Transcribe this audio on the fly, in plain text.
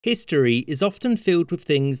History is often filled with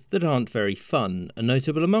things that aren't very fun, and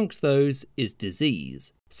notable amongst those is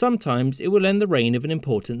disease. Sometimes it will end the reign of an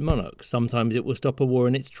important monarch, sometimes it will stop a war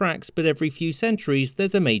in its tracks, but every few centuries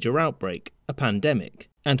there's a major outbreak, a pandemic.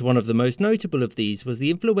 And one of the most notable of these was the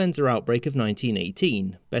influenza outbreak of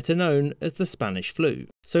 1918, better known as the Spanish flu.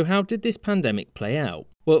 So how did this pandemic play out?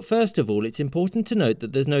 Well, first of all, it's important to note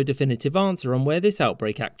that there's no definitive answer on where this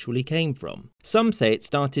outbreak actually came from. Some say it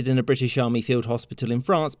started in a British Army field hospital in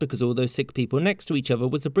France because all those sick people next to each other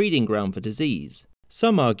was a breeding ground for disease.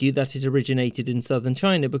 Some argue that it originated in southern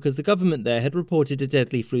China because the government there had reported a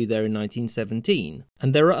deadly flu there in 1917,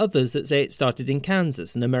 and there are others that say it started in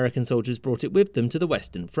Kansas and American soldiers brought it with them to the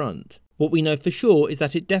Western Front. What we know for sure is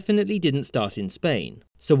that it definitely didn't start in Spain.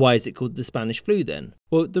 So why is it called the Spanish flu then?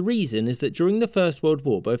 Well, the reason is that during the First World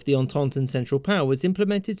War both the Entente and Central Powers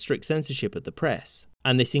implemented strict censorship of the press.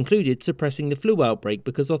 And this included suppressing the flu outbreak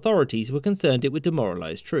because authorities were concerned it would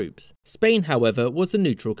demoralise troops. Spain, however, was a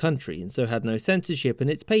neutral country and so had no censorship, and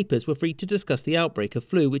its papers were free to discuss the outbreak of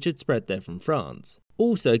flu which had spread there from France.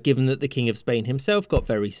 Also, given that the King of Spain himself got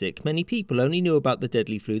very sick, many people only knew about the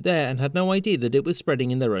deadly flu there and had no idea that it was spreading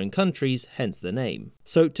in their own countries, hence the name.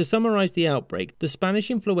 So, to summarise the outbreak, the Spanish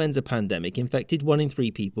influenza pandemic infected 1 in 3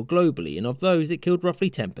 people globally, and of those it killed roughly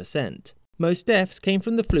 10%. Most deaths came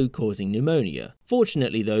from the flu causing pneumonia.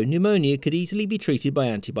 Fortunately though, pneumonia could easily be treated by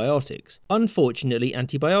antibiotics. Unfortunately,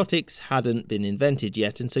 antibiotics hadn't been invented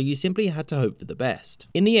yet, and so you simply had to hope for the best.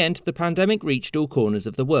 In the end, the pandemic reached all corners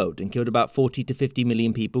of the world and killed about 40 to 50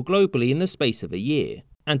 million people globally in the space of a year.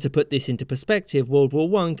 And to put this into perspective, World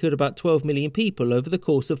War I killed about 12 million people over the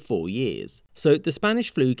course of 4 years. So the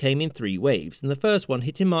Spanish flu came in 3 waves, and the first one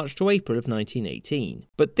hit in March to April of 1918.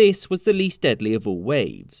 But this was the least deadly of all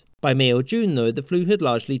waves. By May or June though, the flu had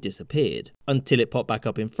largely disappeared, until it popped back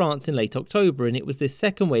up in France in late October, and it was this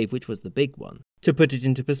second wave which was the big one. To put it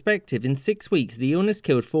into perspective, in 6 weeks the illness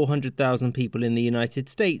killed 400,000 people in the United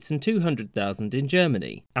States and 200,000 in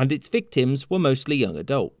Germany, and its victims were mostly young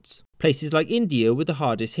adults. Places like India were the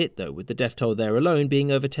hardest hit though, with the death toll there alone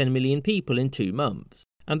being over 10 million people in 2 months.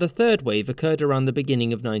 And the third wave occurred around the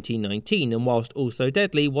beginning of 1919, and whilst also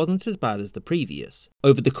deadly, wasn't as bad as the previous.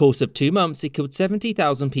 Over the course of 2 months, it killed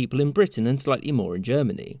 70,000 people in Britain and slightly more in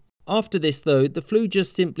Germany. After this though, the flu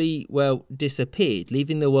just simply, well, disappeared,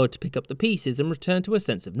 leaving the world to pick up the pieces and return to a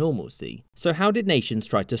sense of normalcy. So how did nations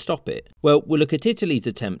try to stop it? Well, we'll look at Italy's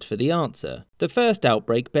attempt for the answer. The first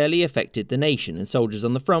outbreak barely affected the nation, and soldiers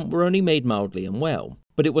on the front were only made mildly unwell.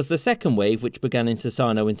 But it was the second wave, which began in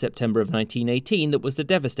Sassano in September of 1918, that was the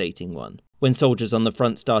devastating one. When soldiers on the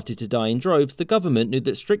front started to die in droves, the government knew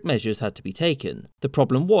that strict measures had to be taken. The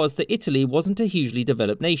problem was that Italy wasn't a hugely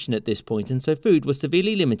developed nation at this point, and so food was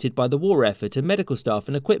severely limited by the war effort, and medical staff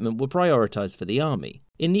and equipment were prioritised for the army.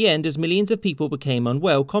 In the end, as millions of people became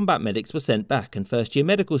unwell, combat medics were sent back, and first-year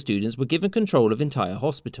medical students were given control of entire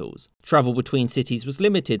hospitals. Travel between cities was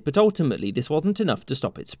limited, but ultimately this wasn't enough to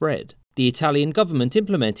stop its spread. The Italian government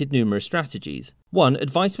implemented numerous strategies. 1.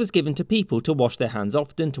 Advice was given to people to wash their hands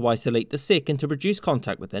often, to isolate the sick, and to reduce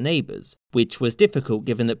contact with their neighbours, which was difficult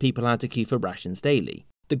given that people had to queue for rations daily.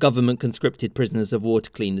 The government conscripted prisoners of war to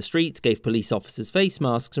clean the streets, gave police officers face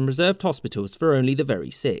masks, and reserved hospitals for only the very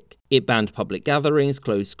sick. It banned public gatherings,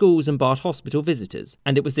 closed schools, and barred hospital visitors.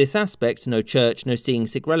 And it was this aspect, no church, no seeing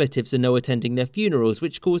sick relatives, and no attending their funerals,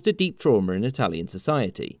 which caused a deep trauma in Italian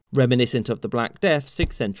society, reminiscent of the Black Death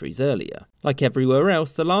 6 centuries earlier. Like everywhere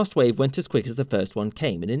else, the last wave went as quick as the first one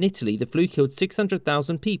came, and in Italy the flu killed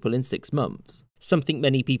 600,000 people in 6 months. Something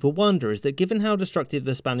many people wonder is that given how destructive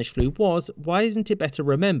the Spanish flu was, why isn't it better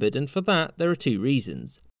remembered? And for that, there are 2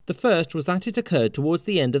 reasons. The first was that it occurred towards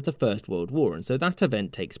the end of the First World War, and so that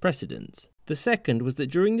event takes precedence. The second was that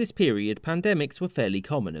during this period, pandemics were fairly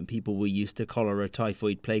common, and people were used to cholera,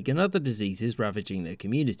 typhoid, plague, and other diseases ravaging their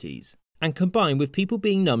communities. And combined with people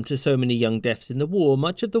being numb to so many young deaths in the war,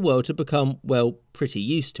 much of the world had become, well, pretty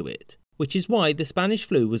used to it. Which is why the Spanish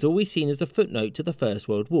flu was always seen as a footnote to the First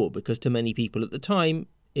World War, because to many people at the time,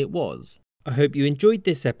 it was. I hope you enjoyed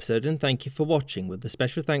this episode, and thank you for watching, with a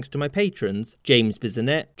special thanks to my patrons: James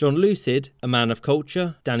Bisonet, John Lucid, A Man of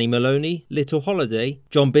Culture, Danny Maloney, Little Holiday,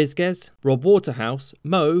 John Bizges, Rob Waterhouse,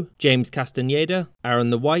 Mo, James Castaneda,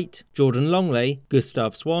 Aaron the White, Jordan Longley,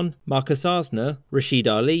 Gustav Swan, Marcus Arsner, Rashid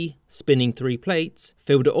Ali, Spinning 3 Plates,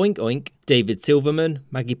 Filder Oink Oink, David Silverman,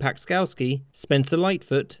 Maggie Paxkowski, Spencer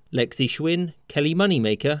Lightfoot, Lexi Schwinn, Kelly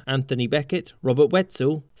Moneymaker, Anthony Beckett, Robert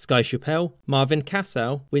Wetzel, Sky Chappelle, Marvin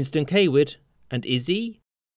Cassow, Winston Kaywood, and Izzy